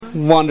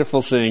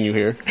Wonderful seeing you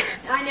here.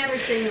 I never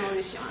say no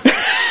to Sean.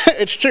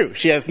 It's true.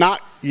 She has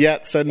not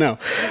yet said no.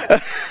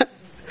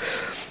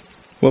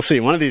 We'll see.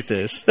 One of these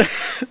days,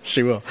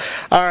 she will.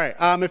 All right.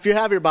 If you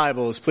have your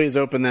Bibles, please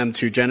open them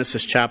to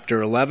Genesis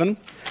chapter 11.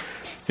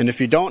 And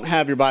if you don't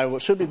have your Bible,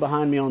 it should be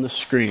behind me on the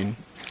screen.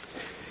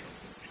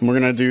 And we're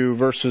going to do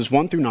verses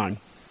 1 through 9.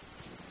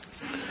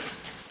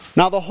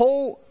 Now the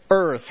whole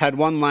earth had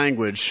one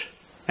language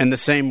and the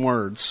same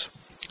words.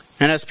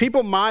 And as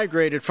people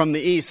migrated from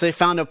the east, they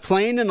found a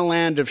plain in the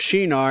land of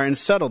Shinar and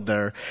settled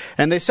there.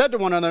 And they said to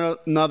one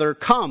another,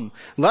 "Come,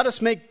 let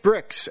us make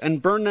bricks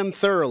and burn them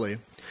thoroughly."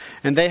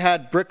 And they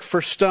had brick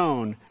for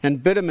stone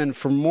and bitumen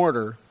for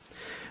mortar.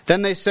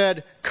 Then they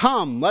said,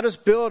 "Come, let us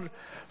build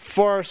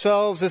for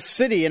ourselves a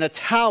city and a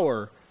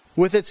tower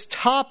with its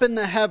top in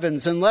the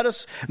heavens, and let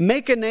us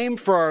make a name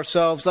for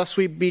ourselves, lest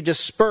we be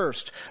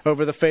dispersed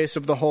over the face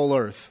of the whole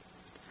earth."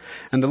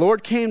 And the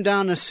Lord came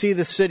down to see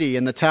the city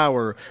and the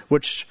tower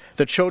which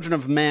the children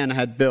of man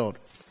had built.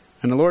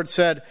 And the Lord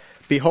said,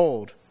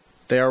 "Behold,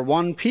 they are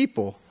one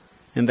people,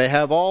 and they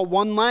have all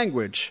one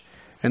language.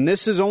 And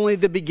this is only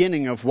the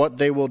beginning of what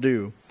they will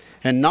do.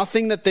 And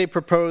nothing that they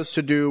propose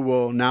to do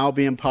will now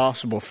be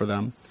impossible for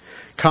them.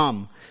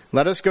 Come,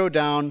 let us go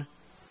down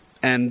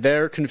and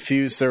there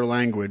confuse their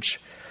language,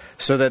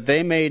 so that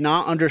they may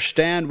not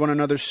understand one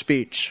another's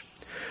speech."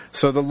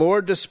 So the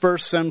Lord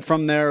dispersed them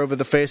from there over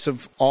the face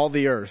of all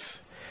the earth,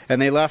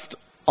 and they left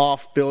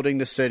off building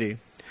the city.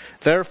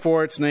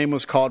 Therefore its name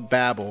was called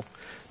Babel,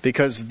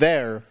 because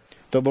there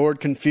the Lord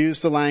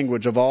confused the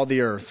language of all the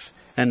earth,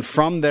 and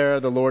from there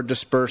the Lord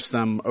dispersed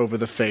them over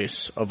the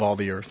face of all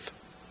the earth.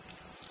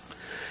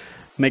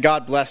 May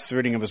God bless the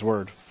reading of His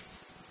Word.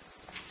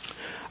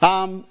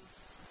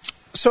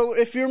 So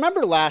if you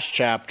remember last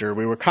chapter,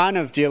 we were kind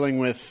of dealing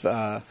with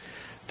the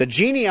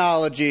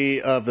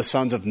genealogy of the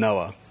sons of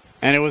Noah.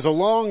 And it was a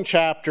long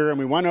chapter, and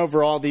we went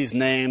over all these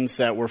names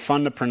that were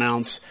fun to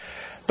pronounce.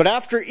 But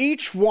after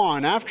each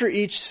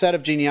set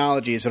of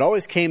genealogies, it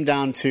always came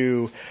down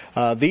to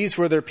these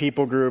were their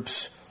people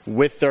groups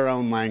with their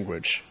own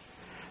language.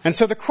 And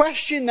so the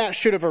question that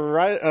should have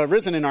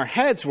arisen in our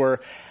heads were,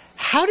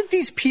 how did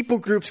these people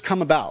groups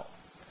come about?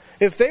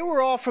 If they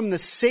were all from the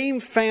same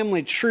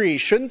family tree,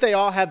 shouldn't they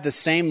all have the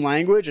same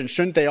language, and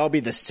shouldn't they all be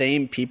the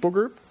same people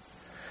group?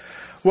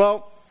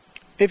 Well,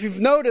 if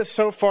you've noticed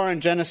so far in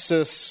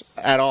Genesis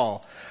at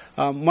all,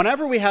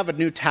 whenever we have a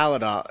new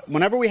talada,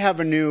 whenever we have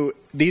a new,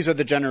 these are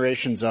the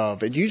generations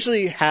of, it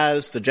usually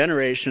has the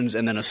generations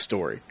and then a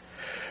story.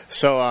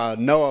 So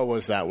Noah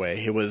was that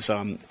way. It was,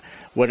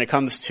 when it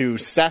comes to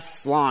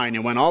Seth's line,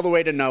 it went all the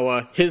way to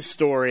Noah, his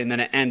story, and then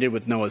it ended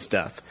with Noah's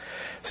death.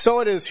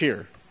 So it is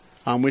here.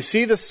 We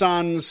see the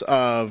sons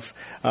of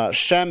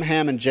Shem,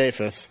 Ham, and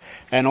Japheth,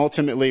 and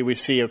ultimately we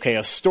see,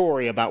 a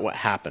story about what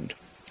happened.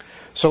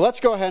 So let's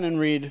go ahead and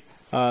read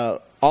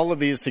all of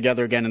these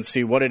together again and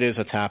see what it is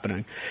that's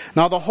happening.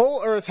 Now the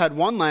whole earth had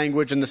one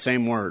language and the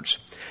same words.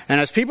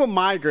 And as people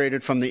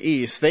migrated from the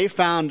east, they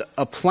found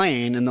a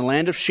plain in the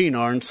land of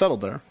Shinar and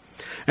settled there.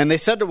 And they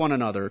said to one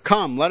another,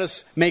 "Come, let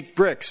us make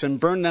bricks and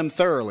burn them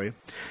thoroughly."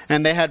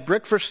 And they had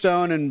brick for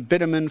stone and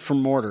bitumen for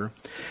mortar.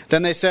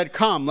 Then they said,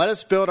 "Come, let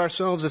us build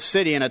ourselves a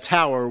city and a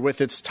tower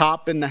with its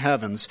top in the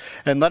heavens,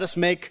 and let us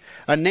make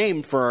a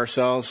name for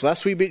ourselves,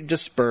 lest we be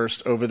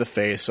dispersed over the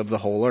face of the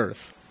whole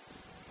earth."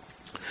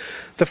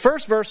 The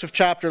first verse of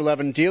chapter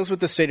 11 deals with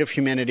the state of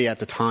humanity at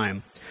the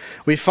time.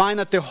 We find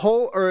that the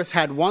whole earth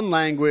had one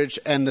language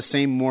and the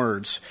same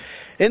words.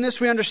 In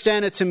this, we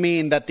understand it to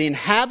mean that the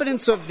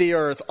inhabitants of the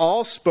earth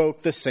all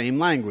spoke the same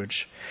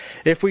language.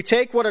 If we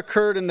take what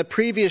occurred in the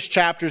previous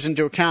chapters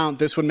into account,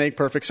 this would make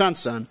perfect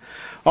sense then.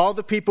 All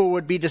the people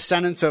would be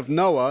descendants of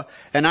Noah,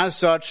 and as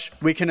such,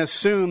 we can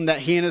assume that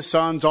he and his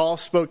sons all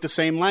spoke the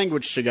same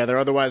language together.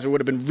 Otherwise, it would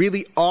have been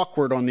really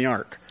awkward on the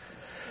ark.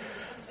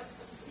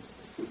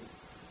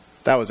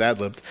 That was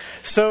ad-libbed.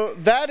 So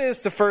that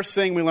is the first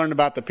thing we learned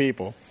about the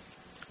people.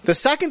 The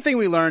second thing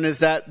we learn is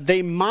that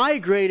they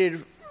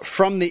migrated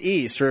from the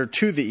east, or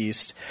to the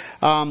east,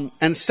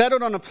 and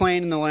settled on a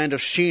plain in the land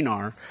of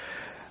Shinar.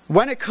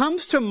 When it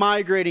comes to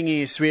migrating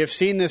east, we have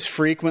seen this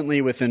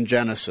frequently within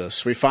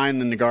Genesis. We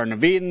find in the Garden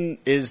of Eden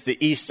is the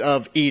east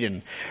of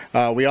Eden.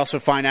 We also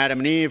find Adam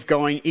and Eve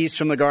going east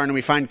from the garden.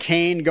 We find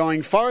Cain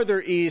going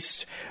farther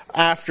east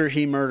after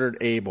he murdered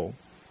Abel.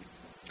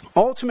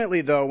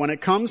 Ultimately, though, when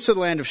it comes to the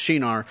land of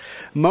Shinar,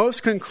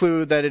 most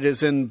conclude that it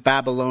is in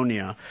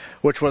Babylonia,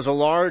 which was a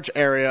large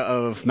area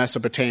of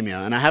Mesopotamia.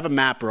 And I have a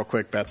map real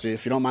quick, Betsy,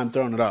 if you don't mind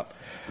throwing it up.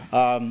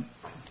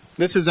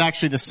 This is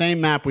actually the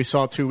same map we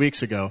saw 2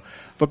 weeks ago.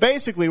 But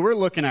basically, we're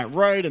looking at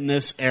right in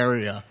this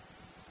area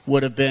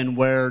would have been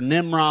where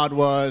Nimrod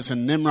was,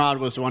 and Nimrod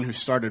was the one who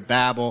started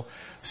Babel.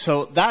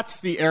 So that's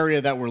the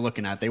area that we're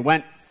looking at. They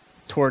went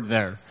toward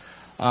there.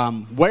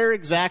 Where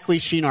exactly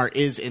Shinar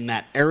is in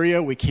that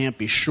area, we can't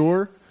be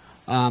sure.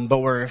 But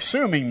we're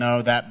assuming,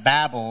 though, that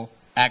Babel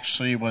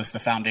actually was the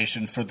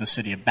foundation for the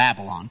city of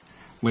Babylon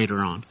later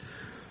on.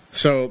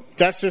 So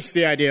that's just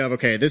the idea of,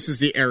 okay, this is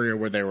the area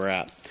where they were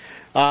at.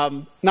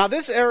 Now,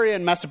 this area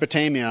in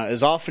Mesopotamia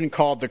is often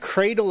called the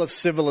cradle of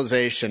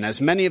civilization, as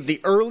many of the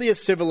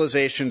earliest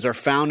civilizations are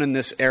found in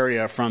this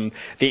area, from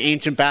the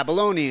ancient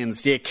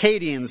Babylonians, the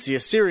Akkadians, the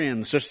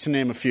Assyrians, just to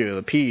name a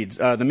few,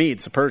 the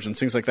Medes, the Persians,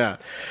 things like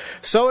that.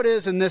 So it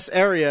is in this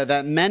area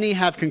that many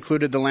have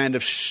concluded the land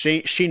of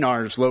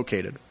Shinar is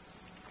located.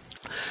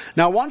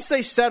 Now, once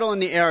they settle in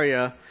the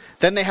area,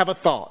 then they have a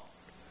thought.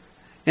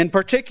 In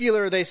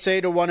particular, they say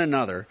to one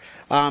another,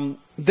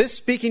 this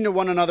speaking to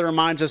one another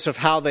reminds us of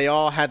how they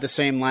all had the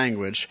same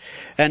language.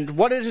 And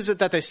what is it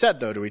that they said,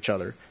 though, to each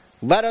other?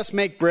 Let us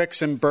make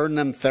bricks and burn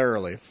them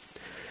thoroughly.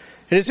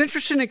 It is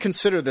interesting to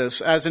consider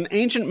this, as in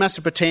ancient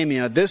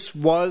Mesopotamia, this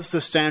was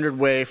the standard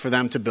way for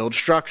them to build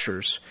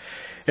structures.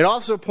 It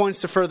also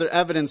points to further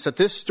evidence that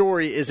this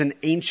story is an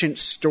ancient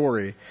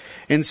story,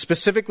 and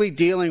specifically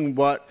dealing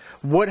what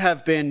would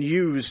have been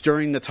used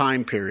during the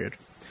time period.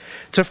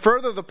 To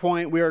further the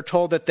point, we are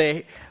told that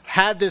they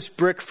had this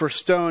brick for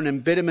stone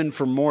and bitumen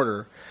for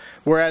mortar,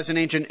 whereas in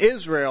ancient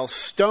Israel,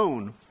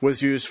 stone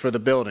was used for the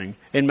building.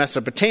 In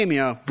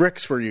Mesopotamia,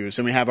 bricks were used,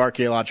 and we have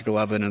archaeological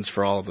evidence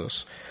for all of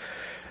this.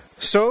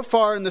 So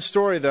far in the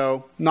story,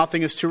 though,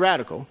 nothing is too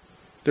radical.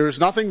 There is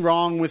nothing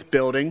wrong with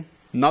building,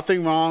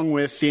 nothing wrong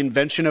with the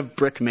invention of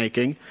brick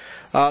making.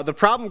 The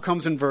problem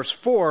comes in verse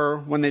 4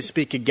 when they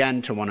speak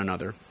again to one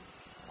another.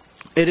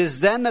 It is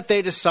then that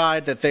they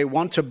decide that they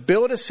want to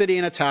build a city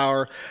and a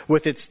tower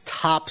with its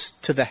tops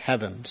to the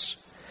heavens.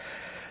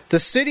 The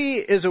city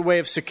is a way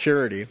of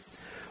security.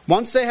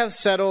 Once they have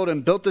settled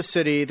and built the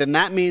city, then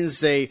that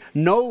means they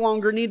no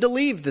longer need to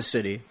leave the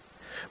city,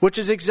 which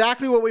is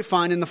exactly what we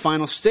find in the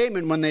final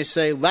statement when they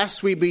say,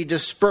 lest we be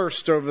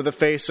dispersed over the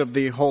face of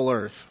the whole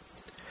earth.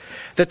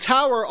 The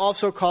tower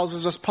also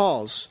causes us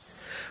pause.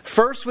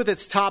 First with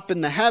its top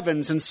in the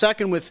heavens, and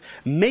second with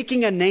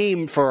making a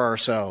name for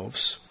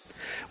ourselves.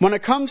 When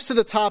it comes to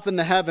the top in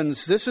the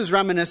heavens, this is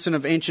reminiscent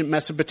of ancient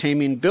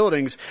Mesopotamian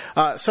buildings,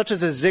 such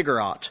as a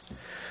ziggurat,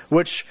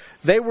 which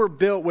they were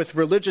built with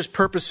religious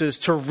purposes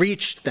to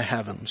reach the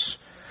heavens.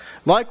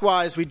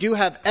 Likewise, we do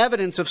have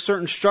evidence of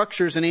certain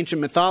structures in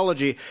ancient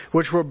mythology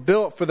which were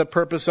built for the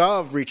purpose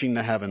of reaching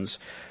the heavens.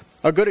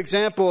 A good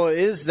example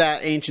is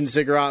that ancient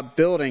ziggurat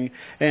building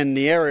in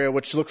the area,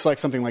 which looks like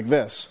something like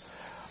this.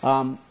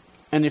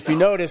 And if you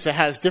notice, it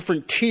has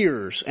different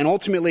tiers, and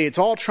ultimately it's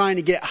all trying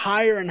to get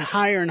higher and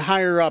higher and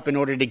higher up in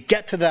order to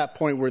get to that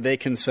point where they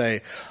can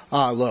say,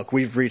 look,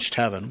 we've reached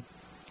heaven.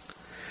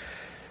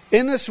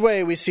 In this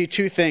way, we see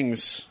two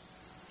things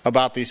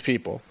about these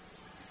people.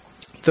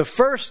 The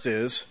first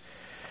is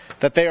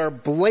that they are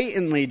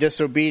blatantly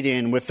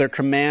disobedient with their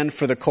command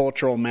for the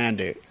cultural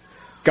mandate.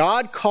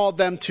 God called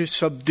them to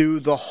subdue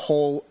the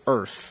whole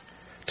earth,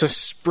 to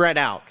spread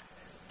out,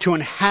 to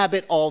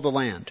inhabit all the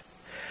land.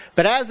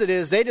 But as it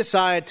is, they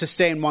decide to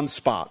stay in one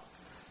spot,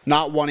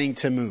 not wanting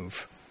to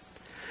move.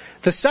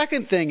 The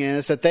second thing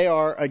is that they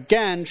are,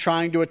 again,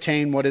 trying to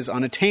attain what is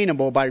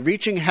unattainable by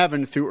reaching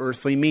heaven through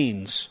earthly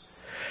means.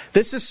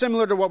 This is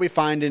similar to what we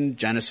find in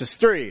Genesis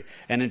 3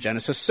 and in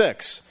Genesis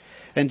 6.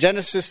 In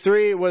Genesis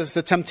 3 was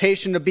the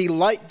temptation to be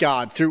like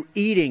God through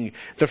eating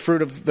the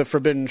fruit of the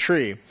forbidden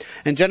tree.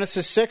 In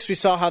Genesis 6, we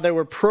saw how they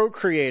were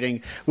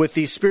procreating with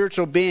these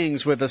spiritual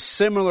beings with a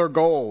similar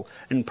goal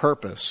and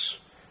purpose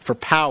for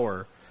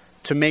power,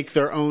 to make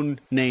their own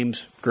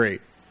names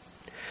great.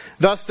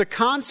 Thus, the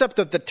concept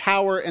of the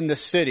tower and the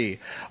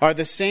city are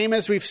the same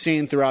as we've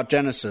seen throughout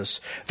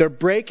Genesis. They're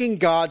breaking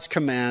God's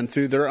command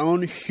through their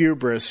own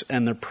hubris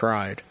and their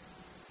pride.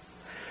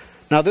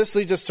 Now, this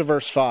leads us to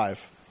verse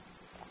 5.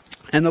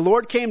 And the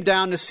Lord came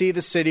down to see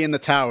the city and the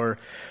tower,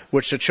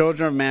 which the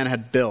children of man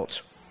had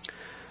built.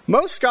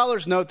 Most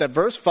scholars note that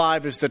verse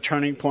 5 is the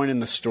turning point in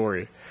the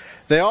story.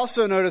 They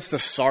also notice the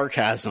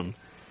sarcasm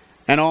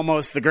and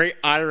almost the great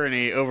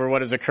irony over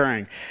what is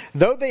occurring.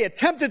 Though they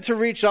attempted to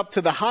reach up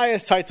to the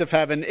highest heights of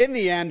heaven, in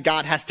the end,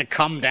 God has to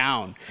come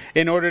down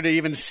in order to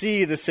even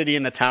see the city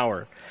and the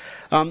tower.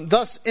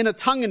 Thus, in a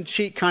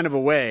tongue-in-cheek kind of a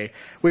way,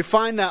 we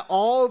find that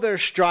all their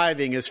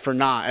striving is for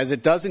naught, as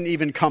it doesn't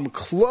even come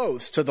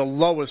close to the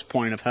lowest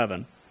point of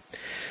heaven.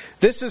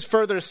 This is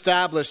further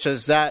established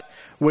as that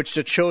which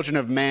the children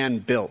of man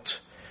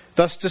built.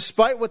 Thus,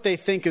 despite what they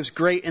think is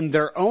great in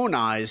their own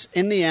eyes,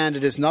 in the end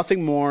it is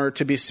nothing more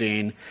to be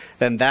seen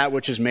than that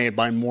which is made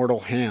by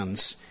mortal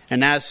hands.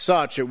 And as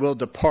such, it will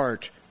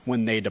depart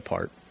when they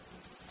depart.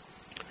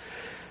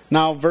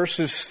 Now,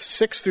 verses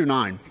 6 through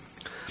 9.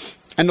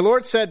 And the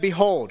Lord said,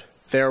 Behold,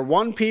 they are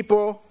one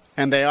people,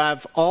 and they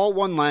have all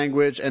one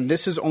language, and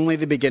this is only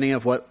the beginning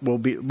of what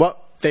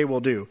they will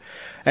do.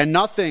 And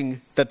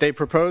nothing that they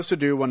propose to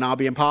do will now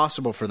be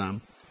impossible for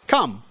them.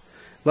 Come,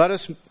 let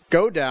us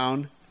go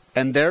down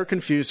and there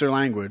confuse their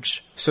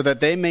language, so that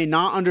they may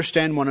not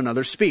understand one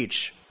another's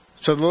speech.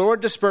 So the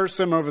Lord dispersed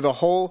them over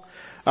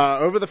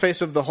the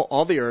face of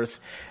all the earth,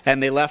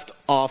 and they left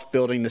off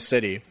building the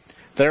city.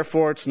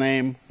 Therefore its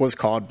name was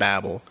called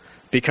Babel,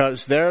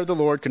 because there the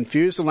Lord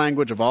confused the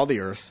language of all the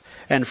earth,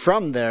 and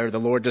from there the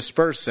Lord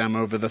dispersed them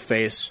over the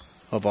face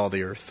of all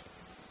the earth.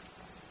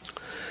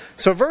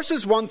 So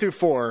verses 1 through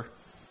 4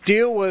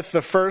 deal with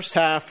the first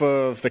half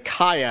of the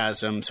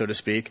chiasm, so to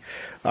speak.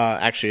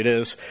 Actually, it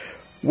is.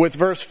 With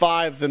verse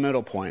 5, the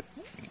middle point.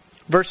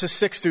 Verses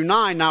 6 through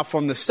 9 now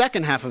form the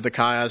second half of the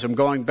chiasm,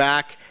 going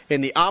back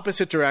in the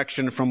opposite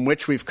direction from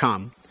which we've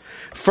come.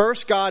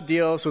 First, God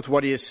deals with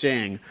what he is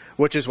seeing,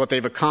 which is what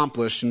they've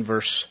accomplished in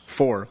verse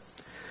 4.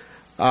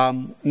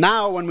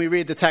 Now, when we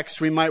read the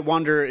text, we might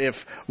wonder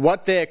if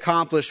what they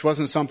accomplished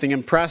wasn't something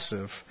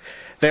impressive.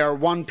 They are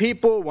one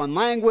people, one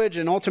language,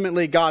 and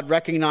ultimately God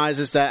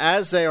recognizes that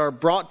as they are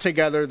brought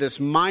together, this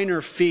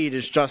minor feat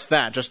is just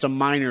that, just a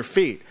minor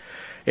feat.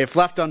 If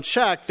left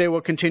unchecked, they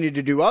will continue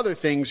to do other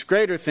things,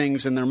 greater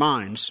things in their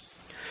minds.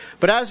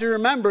 But as you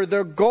remember,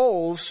 their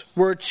goals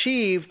were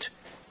achieved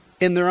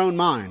in their own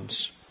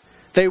minds.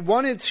 They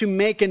wanted to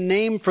make a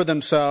name for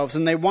themselves,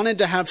 and they wanted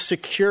to have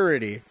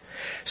security.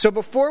 So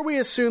before we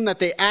assume that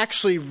they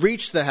actually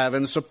reached the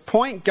heavens, the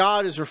point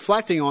God is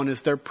reflecting on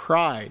is their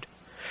pride.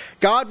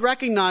 God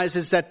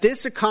recognizes that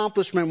this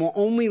accomplishment will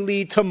only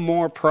lead to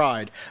more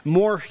pride,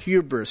 more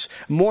hubris,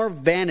 more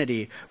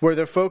vanity, where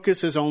their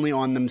focus is only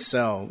on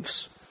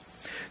themselves.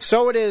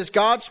 So it is,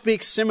 God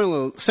speaks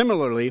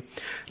similarly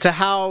to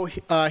how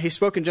he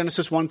spoke in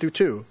Genesis 1 through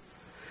 2.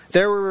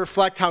 There we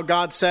reflect how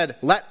God said,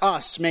 "Let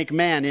us make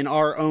man in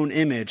our own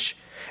image."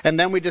 And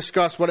then we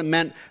discuss what it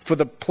meant for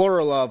the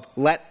plural of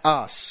 "let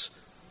us"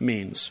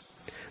 means.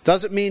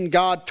 Does it mean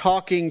God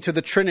talking to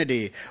the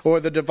Trinity or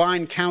the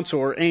divine council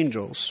or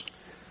angels?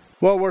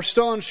 Well, we're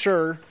still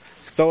unsure,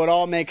 though it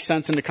all makes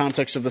sense in the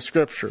context of the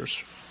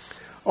scriptures.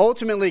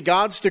 Ultimately,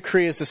 God's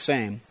decree is the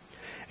same.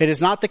 It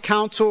is not the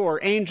council or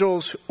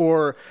angels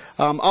or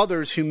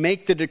others who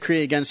make the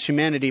decree against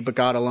humanity, but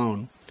God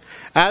alone.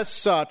 As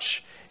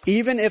such,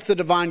 even if the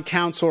divine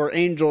council or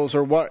angels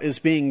are what is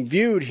being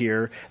viewed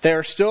here, they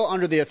are still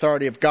under the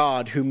authority of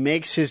God, who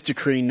makes his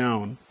decree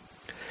known.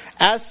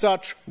 As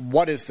such,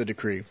 what is the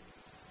decree?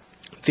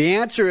 The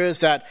answer is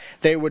that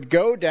they would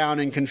go down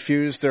and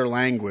confuse their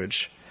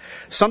language.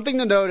 Something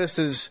to notice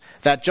is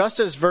that just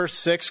as verse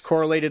 6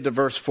 correlated to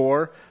verse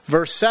 4,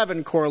 verse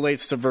 7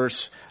 correlates to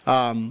verse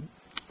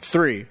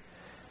 3.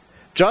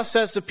 Just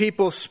as the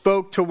people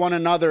spoke to one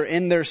another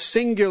in their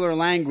singular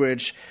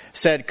language,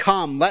 said,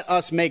 "Come, let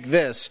us make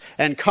this,"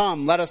 and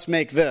 "Come, let us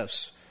make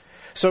this."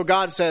 So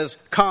God says,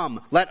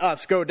 "Come, let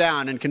us go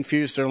down," and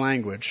confuse their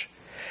language.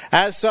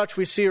 As such,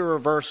 we see a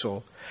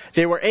reversal.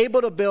 They were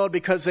able to build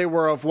because they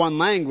were of one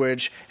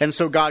language, and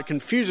so God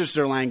confuses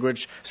their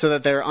language so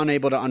that they are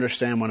unable to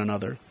understand one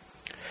another.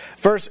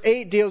 Verse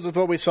 8 deals with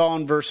what we saw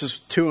in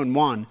verses 2 and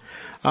 1.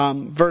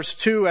 Verse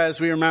 2, as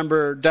we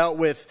remember, dealt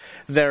with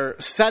their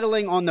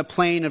settling on the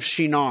plain of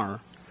Shinar.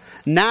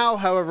 Now,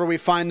 however, we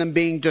find them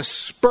being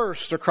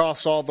dispersed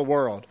across all the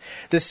world.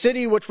 The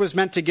city which was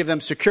meant to give them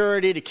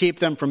security, to keep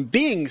them from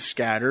being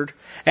scattered,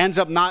 ends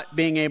up not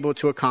being able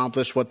to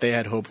accomplish what they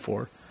had hoped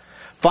for.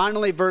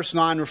 Finally, verse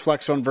 9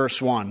 reflects on verse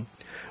 1,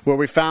 where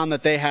we found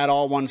that they had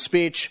all one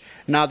speech.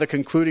 Now the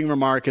concluding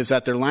remark is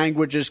that their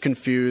language is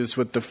confused,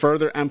 with the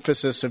further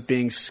emphasis of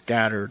being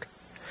scattered.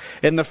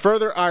 In the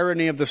further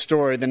irony of the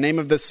story, the name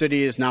of the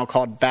city is now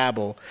called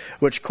Babel,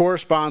 which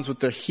corresponds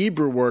with the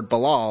Hebrew word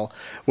Balal,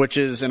 which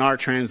is in our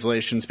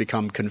translations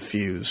become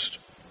confused.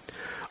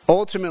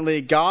 Ultimately,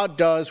 God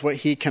does what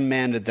he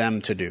commanded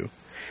them to do.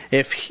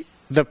 If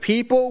the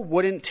people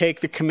wouldn't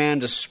take the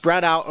command to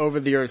spread out over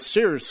the earth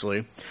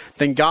seriously,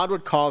 then God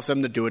would cause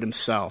them to do it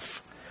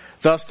himself.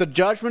 Thus, the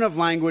judgment of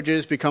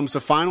languages becomes the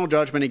final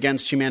judgment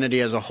against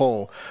humanity as a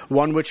whole,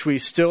 one which we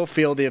still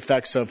feel the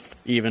effects of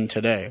even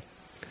today.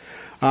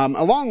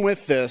 Along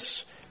with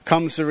this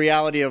comes the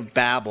reality of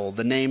Babel,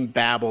 the name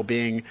Babel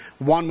being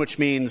one which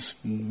means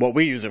what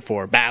we use it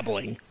for,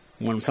 babbling,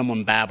 when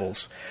someone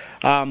babbles.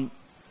 And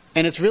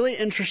it's really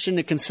interesting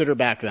to consider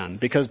back then,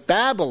 because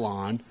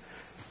Babylon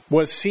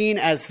was seen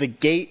as the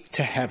gate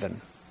to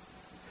heaven.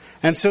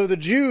 And so the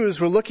Jews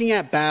were looking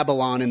at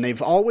Babylon, and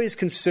they've always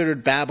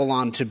considered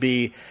Babylon to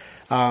be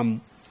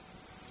the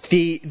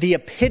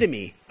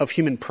epitome of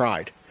human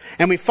pride.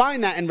 And we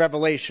find that in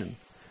Revelation,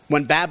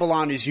 when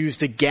Babylon is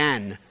used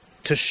again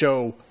to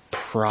show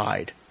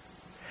pride.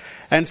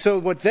 And so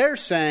what they're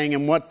saying,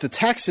 and what the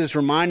text is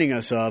reminding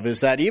us of, is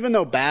that even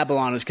though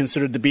Babylon is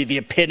considered to be the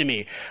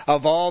epitome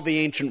of all the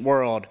ancient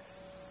world,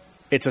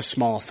 it's a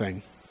small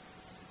thing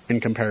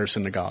in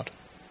comparison to God.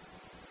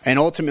 And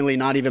ultimately,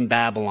 not even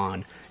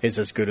Babylon is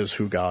as good as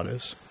who God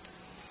is.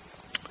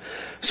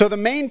 So the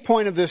main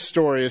point of this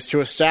story is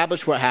to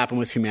establish what happened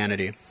with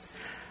humanity.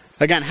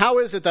 Again, how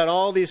is it that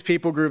all these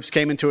people groups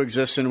came into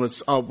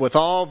existence with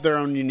all of their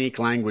own unique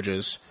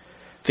languages?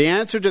 The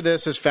answer to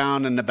this is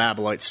found in the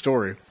Babylite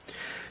story.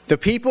 The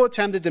people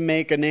attempted to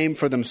make a name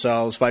for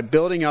themselves by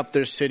building up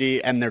their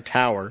city and their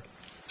tower.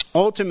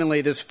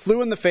 Ultimately, this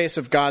flew in the face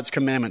of God's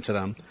commandment to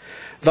them.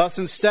 Thus,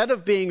 instead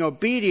of being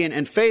obedient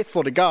and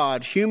faithful to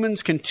God,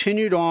 humans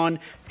continued on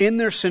in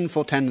their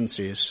sinful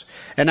tendencies.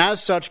 And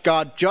as such,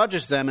 God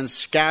judges them and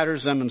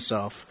scatters them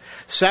himself,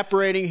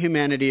 separating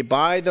humanity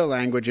by the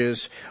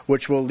languages,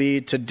 which will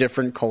lead to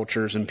different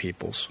cultures and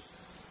peoples.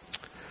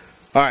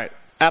 All right,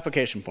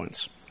 application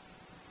points.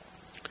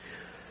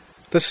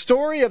 The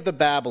story of the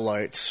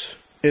Babylonites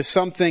is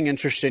something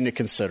interesting to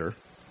consider.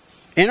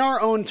 In our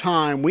own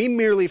time, we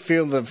merely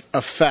feel the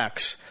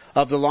effects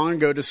of the long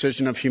ago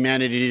decision of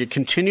humanity to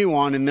continue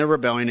on in their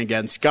rebellion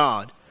against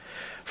God.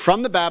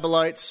 From the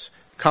Babylonites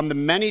come the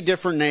many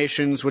different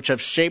nations which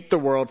have shaped the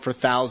world for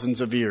thousands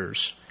of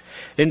years.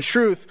 In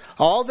truth,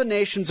 all the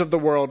nations of the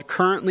world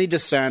currently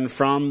descend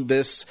from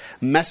this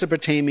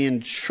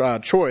Mesopotamian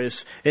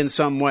choice in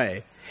some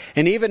way.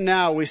 And even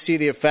now we see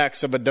the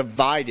effects of a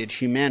divided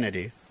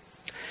humanity.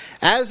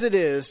 As it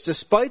is,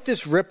 despite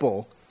this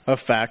ripple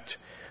effect,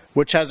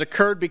 which has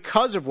occurred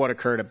because of what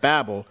occurred at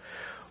Babel,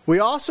 we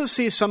also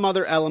see some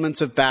other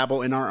elements of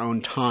Babel in our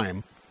own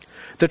time.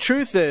 The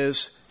truth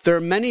is, there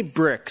are many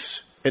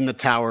bricks in the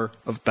Tower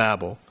of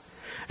Babel.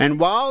 And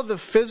while the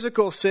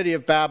physical city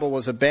of Babel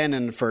was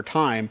abandoned for a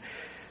time,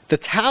 the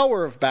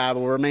Tower of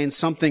Babel remains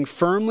something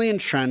firmly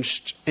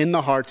entrenched in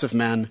the hearts of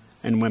men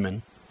and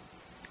women.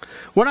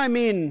 What I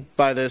mean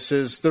by this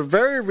is the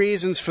very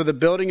reasons for the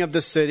building of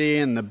the city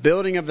and the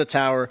building of the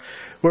tower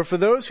were for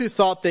those who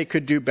thought they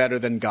could do better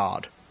than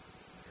God.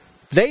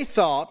 They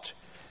thought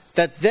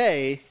that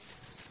they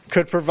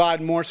could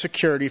provide more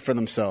security for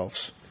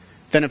themselves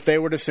than if they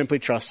were to simply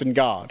trust in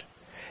God.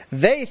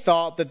 They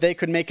thought that they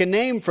could make a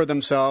name for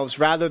themselves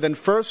rather than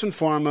first and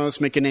foremost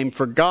make a name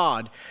for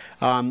God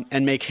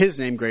and make his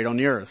name great on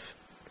the earth.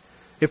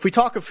 If we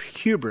talk of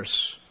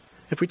hubris,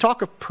 if we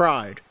talk of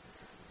pride,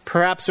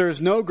 perhaps there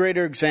is no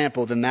greater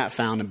example than that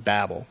found in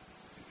Babel.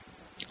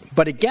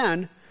 But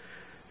again,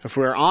 if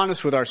we're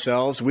honest with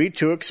ourselves, we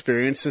too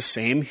experience the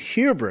same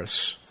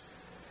hubris,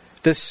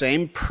 the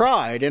same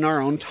pride in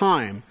our own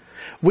time.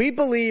 We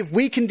believe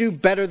we can do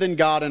better than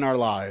God in our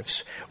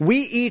lives. We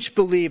each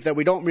believe that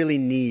we don't really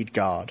need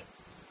God.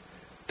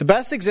 The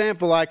best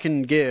example I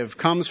can give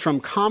comes from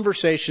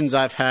conversations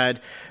I've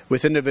had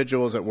with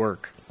individuals at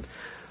work.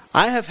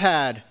 I have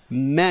had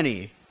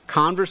many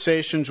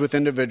conversations with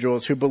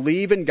individuals who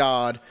believe in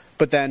God,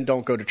 but then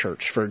don't go to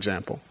church, for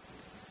example.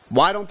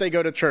 Why don't they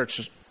go to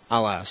church,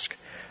 I'll ask.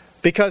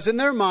 Because in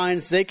their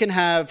minds, they can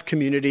have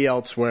community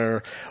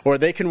elsewhere, or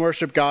they can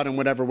worship God in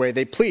whatever way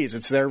they please.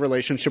 It's their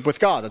relationship with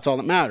God. That's all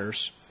that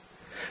matters.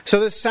 So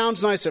this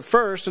sounds nice at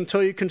first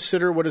until you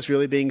consider what is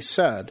really being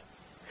said.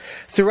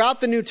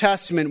 Throughout the New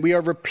Testament, we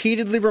are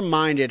repeatedly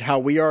reminded how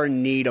we are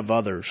in need of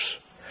others.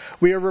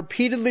 We are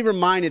repeatedly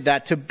reminded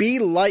that to be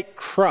like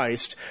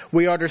Christ,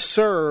 we are to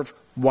serve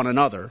one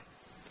another.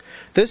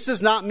 This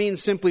does not mean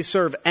simply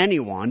serve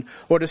anyone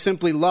or to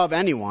simply love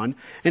anyone.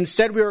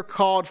 Instead, we are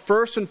called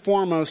first and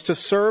foremost to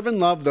serve and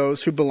love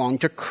those who belong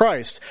to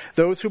Christ,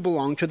 those who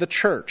belong to the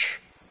church.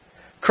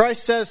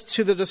 Christ says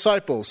to the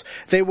disciples,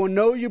 "They will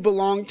know you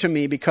belong to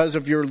me because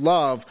of your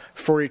love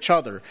for each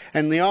other."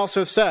 And he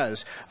also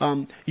says,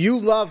 "You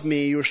love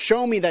me, you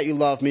show me that you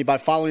love me by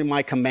following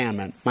my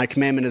commandment. My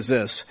commandment is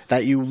this,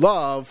 that you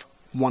love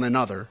one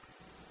another."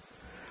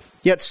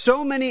 Yet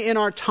so many in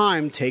our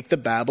time take the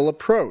Babel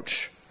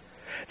approach.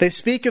 They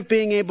speak of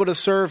being able to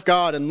serve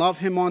God and love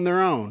him on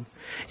their own.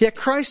 Yet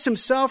Christ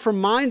himself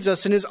reminds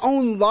us in his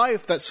own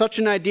life that such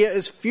an idea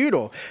is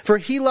futile, for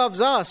he loves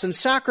us and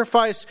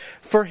sacrificed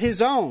for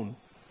his own,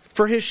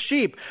 for his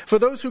sheep, for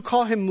those who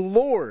call him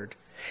Lord.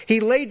 He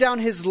laid down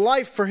his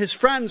life for his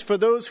friends, for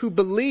those who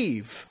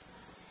believe.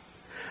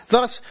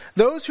 Thus,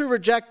 those who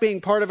reject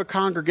being part of a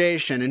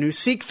congregation and who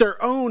seek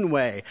their own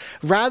way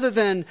rather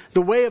than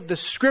the way of the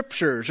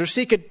scriptures or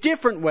seek a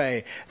different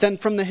way than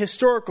from the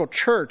historical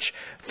church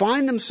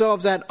find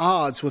themselves at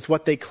odds with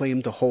what they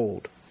claim to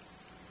hold.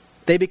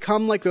 They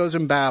become like those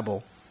in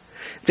Babel.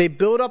 They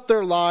build up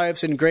their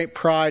lives in great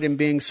pride in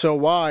being so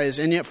wise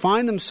and yet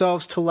find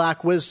themselves to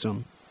lack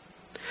wisdom.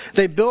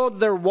 They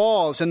build their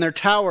walls and their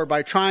tower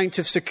by trying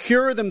to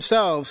secure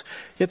themselves,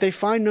 yet they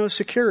find no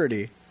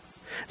security.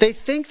 They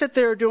think that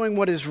they are doing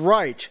what is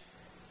right,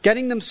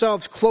 getting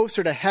themselves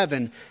closer to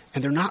heaven,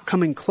 and they're not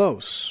coming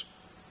close.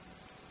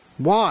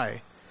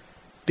 Why?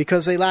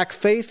 Because they lack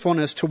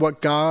faithfulness to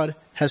what God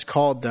has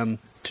called them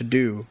to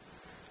do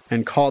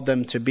and called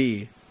them to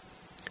be.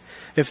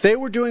 If they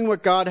were doing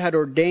what God had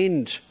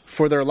ordained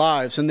for their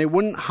lives, then they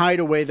wouldn't hide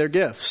away their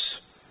gifts.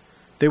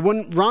 They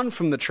wouldn't run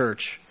from the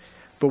church,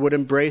 but would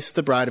embrace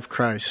the bride of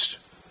Christ.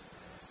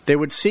 They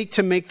would seek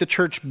to make the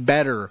church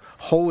better,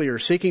 holier,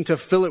 seeking to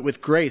fill it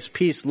with grace,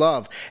 peace,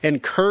 love,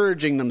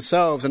 encouraging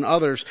themselves and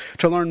others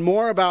to learn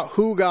more about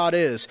who God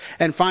is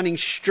and finding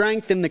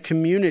strength in the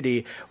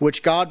community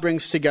which God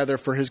brings together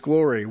for his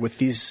glory with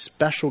these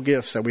special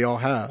gifts that we all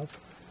have.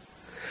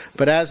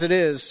 But as it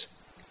is,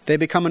 they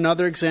become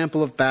another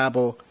example of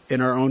Babel in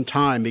our own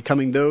time,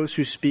 becoming those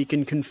who speak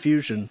in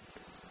confusion.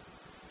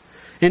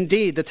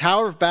 Indeed, the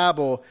Tower of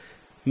Babel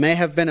may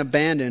have been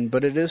abandoned,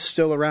 but it is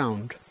still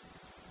around.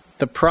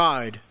 The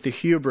pride, the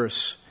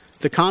hubris,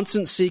 the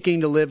constant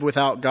seeking to live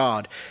without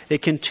God,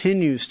 it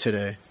continues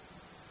today.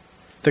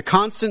 The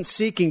constant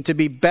seeking to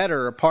be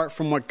better apart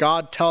from what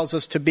God tells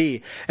us to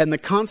be, and the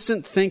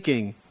constant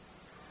thinking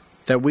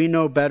that we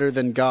know better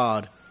than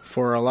God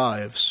for our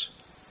lives.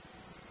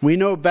 We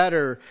know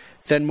better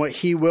than what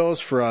he wills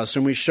for us,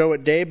 and we show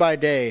it day by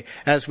day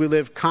as we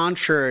live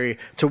contrary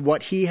to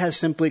what he has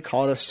simply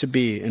called us to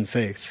be in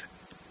faith.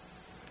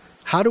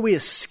 How do we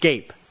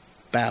escape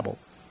Babel?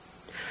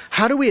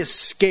 How do we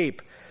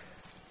escape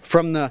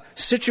from the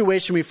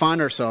situation we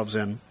find ourselves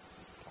in?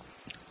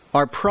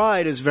 Our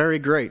pride is very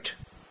great.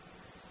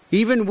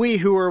 Even we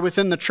who are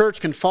within the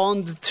church can fall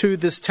into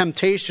this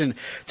temptation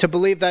to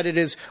believe that it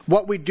is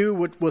what we do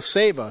will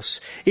save us.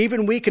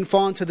 Even we can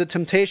fall into the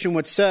temptation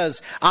which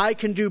says, I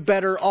can do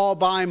better all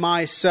by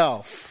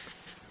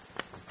myself.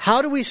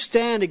 How do we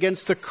stand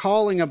against the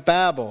calling of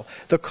Babel,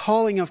 the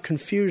calling of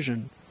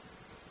confusion?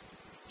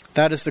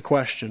 That is the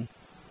question.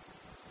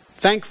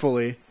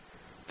 Thankfully,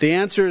 the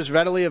answer is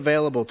readily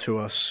available to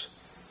us.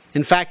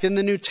 In fact, in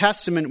the New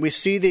Testament, we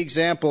see the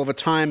example of a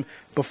time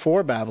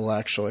before Babel,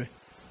 actually.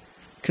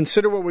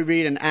 Consider what we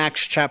read in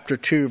Acts chapter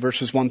 2,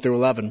 verses 1 through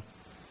 11.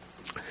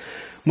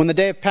 When the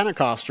day of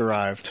Pentecost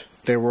arrived,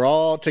 they were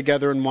all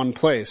together in one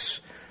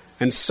place.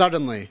 And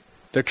suddenly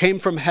there came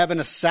from heaven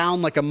a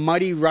sound like a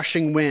mighty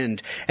rushing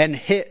wind, and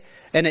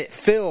it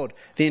filled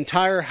the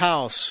entire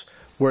house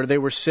where they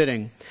were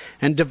sitting.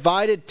 And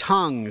divided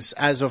tongues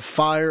as of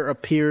fire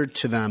appeared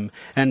to them,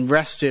 and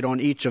rested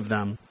on each of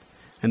them.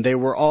 And they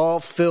were all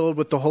filled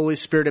with the Holy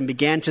Spirit and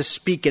began to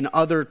speak in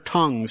other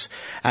tongues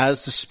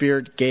as the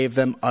Spirit gave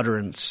them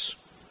utterance.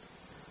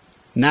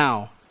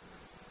 Now,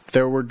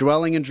 there were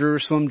dwelling in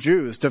Jerusalem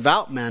Jews,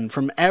 devout men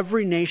from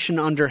every nation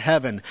under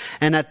heaven.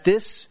 And at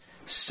this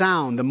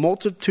sound, the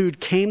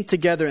multitude came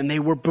together, and they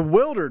were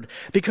bewildered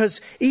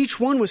because each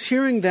one was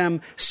hearing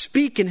them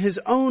speak in his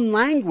own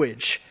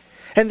language.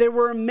 And they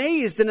were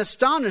amazed and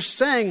astonished,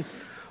 saying,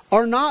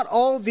 Are not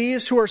all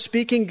these who are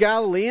speaking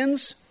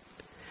Galileans?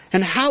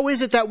 And how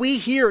is it that we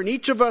hear, and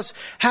each of us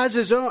has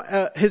his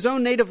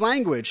own native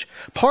language?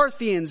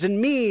 Parthians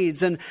and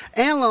Medes and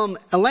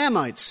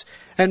Elamites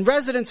and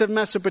residents of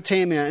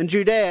Mesopotamia and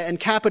Judea and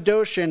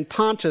Cappadocia and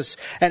Pontus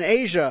and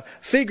Asia,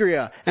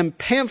 Phrygia and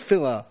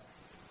Pamphylia,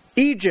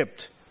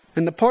 Egypt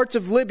and the parts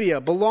of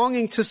Libya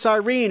belonging to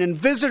Cyrene, and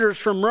visitors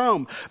from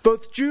Rome,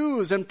 both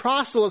Jews and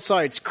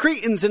proselytes,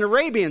 Cretans and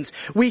Arabians.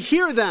 We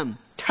hear them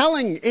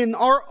telling in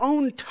our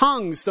own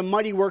tongues the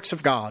mighty works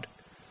of God.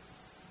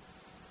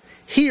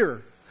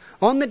 Here,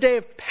 on the day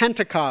of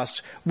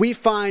Pentecost, we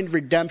find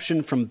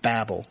redemption from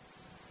Babel.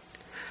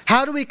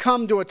 How do we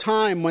come to a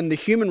time when the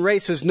human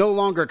race is no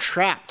longer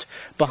trapped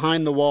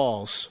behind the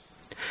walls?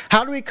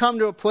 How do we come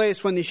to a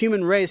place when the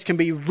human race can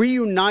be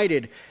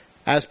reunited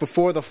as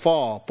before the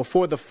fall,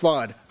 before the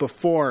flood,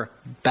 before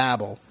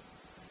Babel?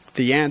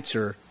 The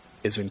answer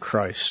is in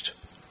Christ.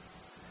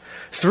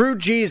 Through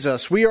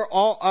Jesus, we are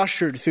all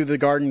ushered through the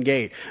garden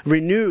gate,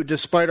 renewed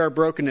despite our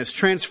brokenness,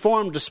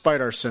 transformed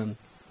despite our sin.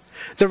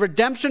 The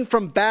redemption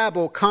from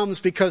Babel comes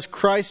because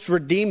Christ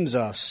redeems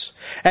us,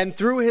 and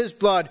through his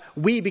blood,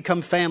 we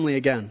become family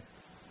again.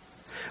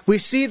 We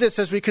see this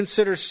as we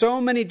consider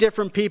so many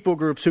different people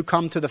groups who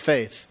come to the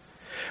faith.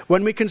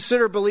 When we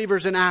consider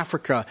believers in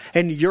Africa,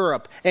 and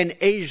Europe, and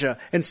Asia,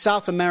 and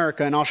South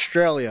America, and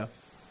Australia.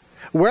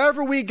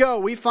 Wherever we go,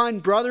 we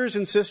find brothers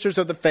and sisters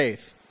of the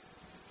faith.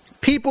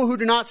 People who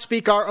do not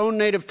speak our own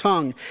native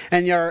tongue,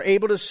 and are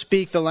able to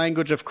speak the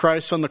language of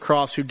Christ on the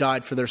cross who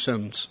died for their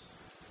sins.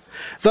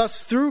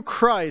 Thus, through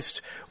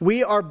Christ,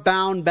 we are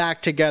bound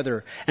back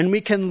together, and we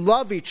can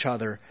love each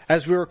other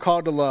as we were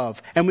called to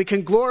love, and we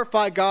can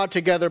glorify God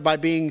together by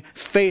being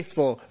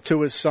faithful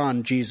to his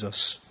Son,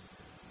 Jesus.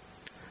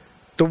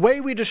 The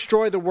way we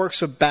destroy the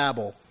works of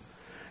Babel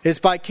is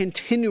by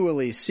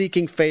continually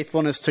seeking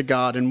faithfulness to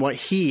God in what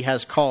he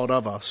has called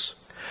of us,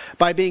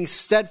 by being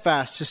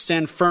steadfast to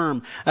stand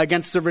firm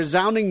against the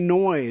resounding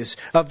noise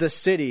of the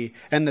city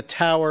and the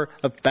Tower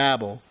of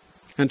Babel,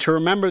 and to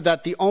remember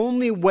that the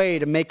only way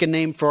to make a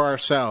name for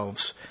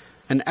ourselves,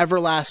 an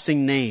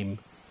everlasting name,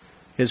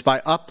 is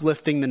by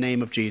uplifting the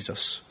name of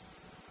Jesus.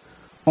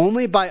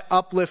 Only by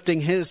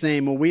uplifting his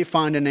name will we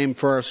find a name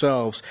for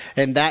ourselves,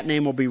 and that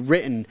name will be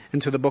written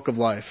into the book of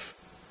life.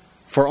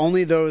 For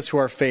only those who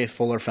are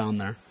faithful are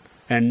found there,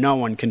 and no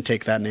one can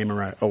take that name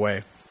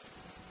away.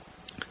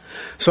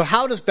 So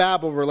how does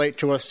Babel relate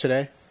to us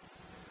today?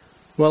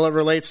 Well, it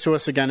relates to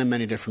us again in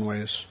many different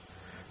ways.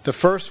 The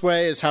first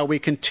way is how we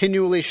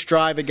continually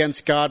strive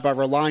against God by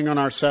relying on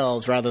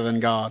ourselves rather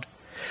than God.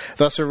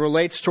 Thus, it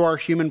relates to our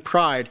human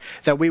pride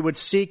that we would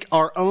seek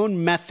our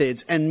own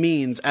methods and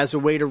means as a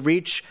way to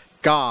reach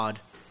God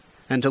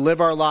and to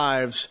live our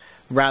lives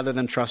rather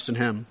than trust in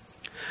him.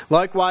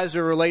 Likewise, it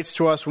relates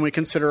to us when we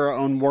consider our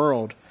own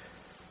world,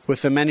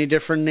 with the many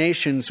different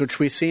nations which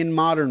we see in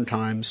modern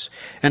times,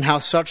 and how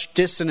such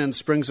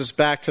dissonance brings us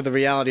back to the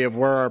reality of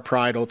where our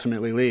pride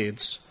ultimately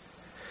leads.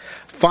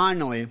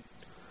 Finally,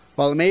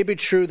 while it may be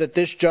true that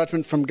this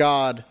judgment from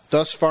God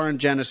thus far in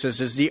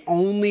Genesis is the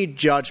only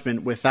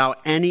judgment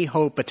without any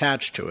hope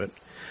attached to it,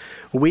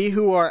 we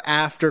who are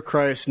after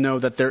Christ know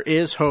that there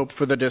is hope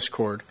for the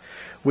discord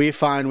we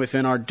find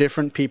within our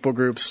different people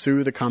groups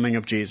through the coming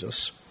of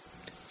Jesus.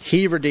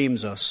 He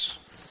redeems us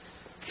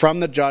from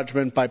the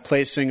judgment by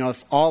placing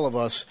all of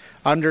us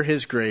under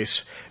his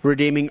grace,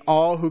 redeeming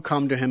all who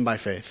come to him by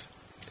faith.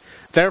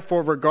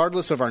 Therefore,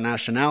 regardless of our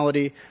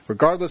nationality,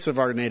 regardless of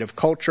our native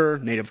culture,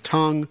 native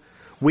tongue,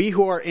 we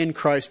who are in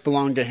Christ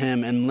belong to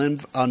him and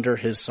live under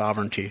his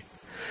sovereignty.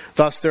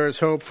 Thus there is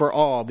hope for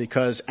all,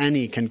 because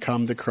any can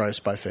come to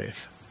Christ by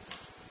faith.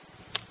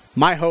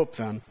 My hope,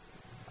 then,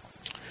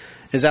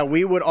 is that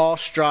we would all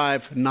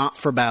strive not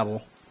for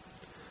Babel,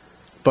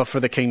 but for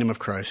the kingdom of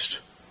Christ.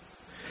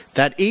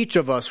 That each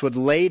of us would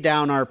lay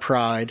down our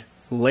pride,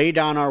 lay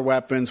down our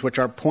weapons which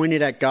are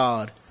pointed at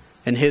God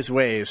and his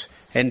ways,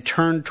 and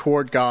turn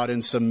toward God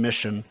in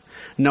submission,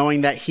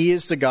 knowing that he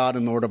is the God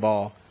and Lord of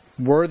all,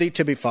 worthy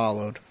to be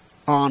followed,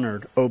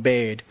 honored,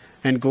 obeyed,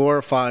 and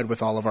glorified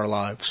with all of our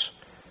lives.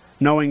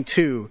 Knowing,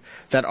 too,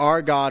 that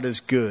our God is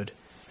good,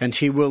 and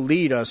he will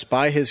lead us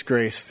by his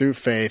grace through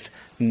faith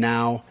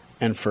now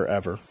and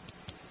forever.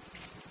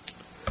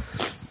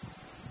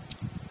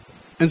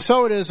 And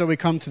so it is that we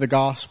come to the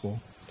gospel.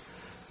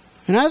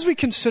 And as we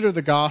consider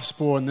the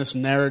gospel and this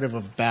narrative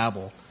of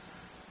Babel,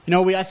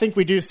 I think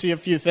we do see a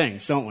few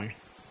things, don't we?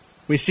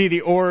 We see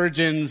the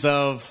origins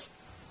of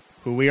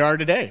who we are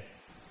today.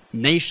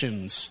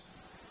 Nations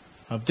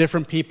of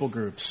different people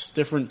groups,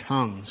 different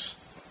tongues.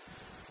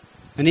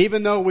 And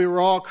even though we were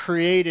all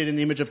created in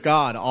the image of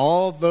God,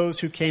 all of those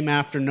who came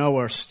after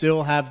Noah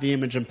still have the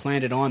image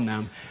implanted on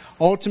them.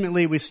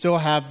 Ultimately, we still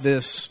have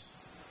this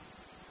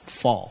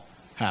fall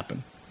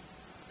happen.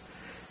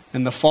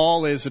 And the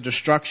fall is a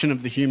destruction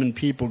of the human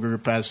people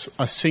group as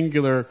a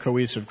singular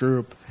cohesive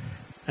group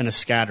and a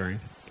scattering.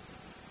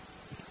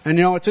 And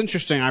it's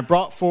interesting. I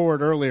brought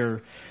forward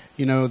earlier,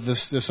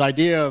 this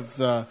idea of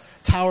the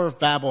Tower of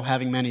Babel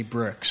having many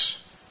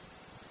bricks.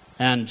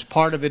 And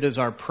part of it is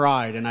our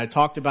pride. And I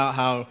talked about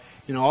how,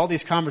 all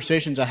these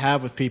conversations I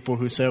have with people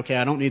who say, okay,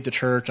 I don't need the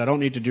church, I don't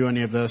need to do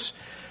any of this.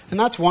 And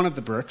that's one of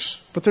the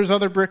bricks. But there's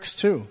other bricks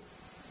too.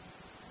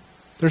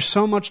 There's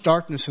so much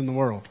darkness in the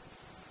world.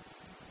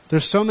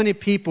 There's so many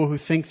people who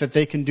think that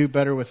they can do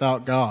better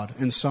without God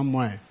in some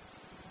way.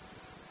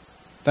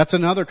 That's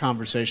another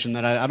conversation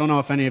that I don't know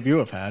if any of you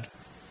have had,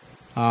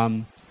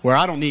 where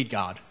I don't need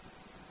God.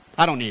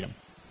 I don't need him.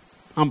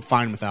 I'm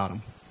fine without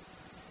him.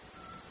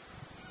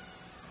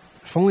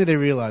 If only they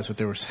realized what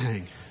they were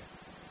saying.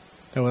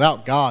 That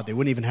without God, they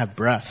wouldn't even have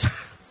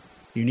breath.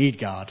 You need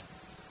God.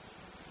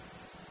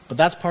 But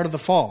that's part of the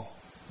fall.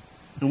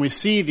 And we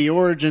see the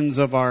origins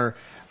of our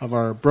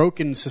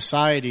broken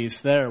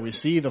societies there. We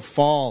see the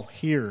fall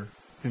here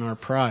in our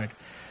pride.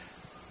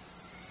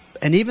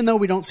 And even though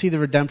we don't see the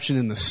redemption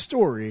in the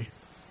story,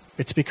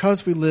 it's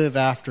because we live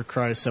after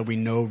Christ that we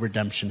know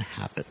redemption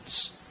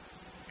happens.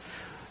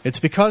 It's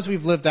because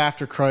we've lived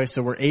after Christ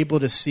that we're able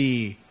to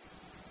see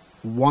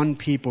one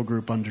people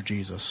group under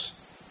Jesus,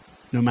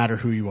 no matter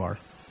who you are.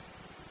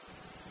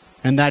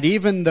 And that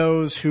even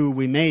those who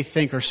we may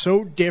think are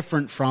so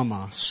different from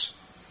us,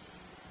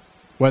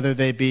 whether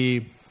they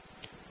be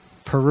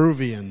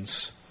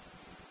Peruvians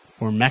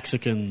or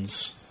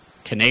Mexicans,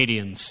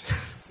 Canadians,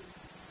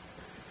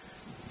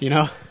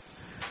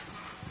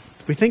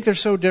 we think they're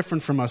so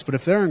different from us, but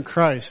if they're in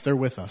Christ, they're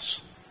with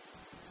us.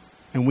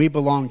 And we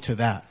belong to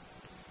that.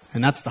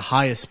 And that's the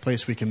highest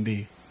place we can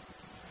be.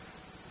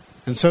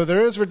 And so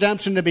there is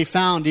redemption to be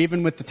found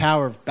even with the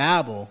Tower of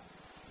Babel,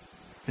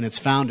 and it's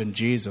found in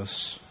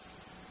Jesus.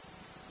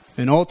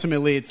 And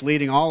ultimately, it's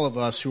leading all of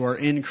us who are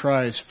in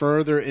Christ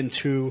further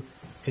into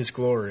his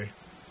glory.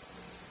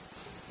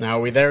 Now,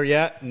 are we there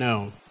yet?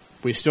 No.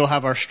 We still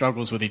have our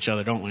struggles with each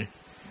other, don't we?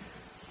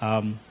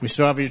 We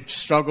still have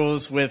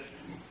struggles with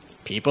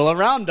people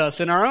around us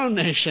in our own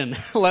nation,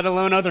 let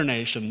alone other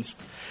nations.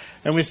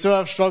 And we still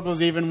have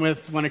struggles even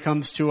with when it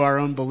comes to our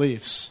own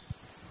beliefs.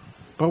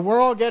 But we're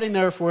all getting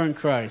there if we're in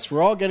Christ.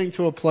 We're all getting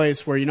to a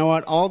place where,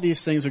 all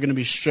these things are going to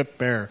be stripped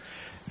bare.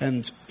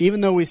 And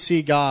even though we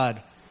see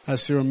God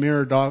as through a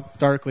mirror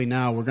darkly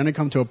now, we're going to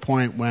come to a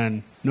point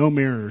when no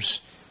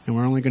mirrors, and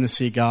we're only going to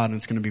see God, and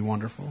it's going to be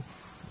wonderful.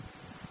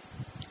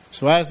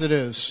 So as it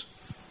is,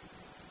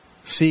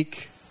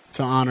 seek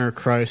to honor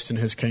Christ and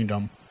his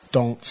kingdom.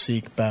 Don't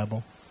seek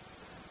Babel.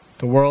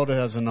 The world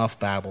has enough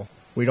Babel.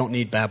 We don't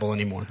need Babel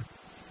anymore,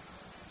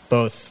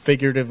 both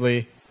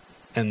figuratively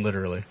and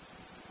literally.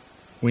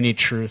 We need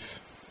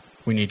truth,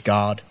 we need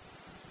God,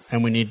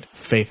 and we need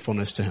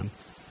faithfulness to him.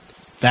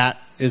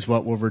 That is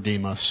what will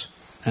redeem us,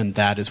 and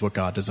that is what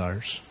God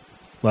desires.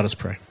 Let us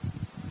pray.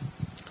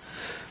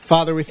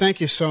 Father, we thank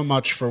you so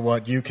much for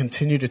what you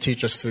continue to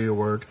teach us through your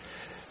word.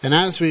 And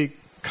as we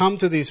come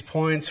to these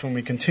points, when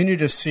we continue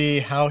to see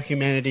how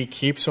humanity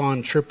keeps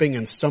on tripping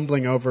and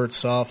stumbling over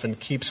itself and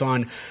keeps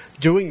on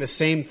doing the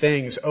same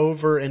things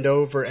over and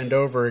over and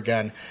over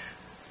again,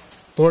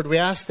 Lord, we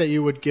ask that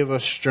you would give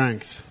us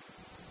strength,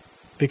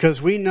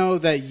 because we know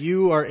that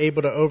you are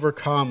able to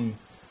overcome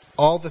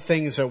all the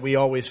things that we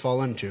always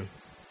fall into.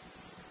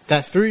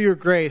 That through your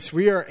grace,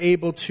 we are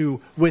able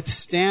to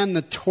withstand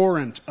the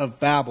torrent of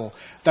Babel.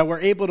 That we're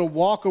able to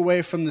walk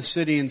away from the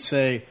city and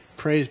say,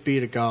 praise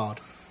be to God.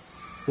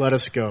 Let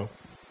us go.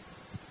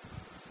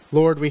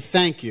 Lord, we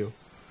thank you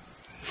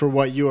for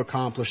what you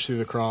accomplished through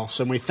the cross.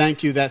 And we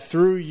thank you that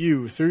through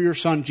you, through your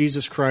Son,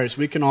 Jesus Christ,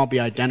 we can all be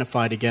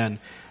identified again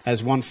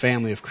as one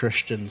family of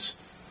Christians,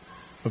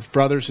 of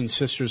brothers and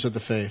sisters of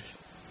the faith.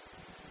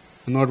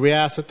 And Lord, we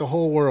ask that the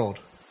whole world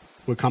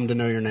would come to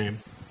know your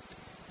name,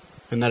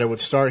 and that it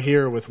would start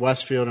here with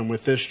Westfield and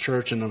with this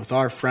church and with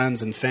our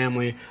friends and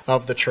family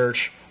of the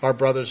church, our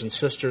brothers and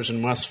sisters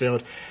in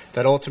Westfield,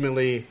 that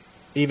ultimately,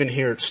 even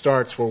here, it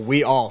starts where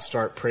we all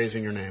start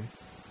praising your name.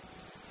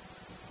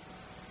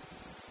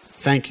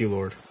 Thank you,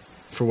 Lord,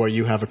 for what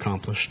you have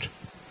accomplished.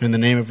 In the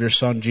name of your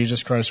Son,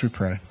 Jesus Christ, we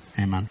pray.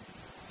 Amen.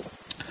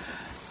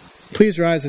 Please rise.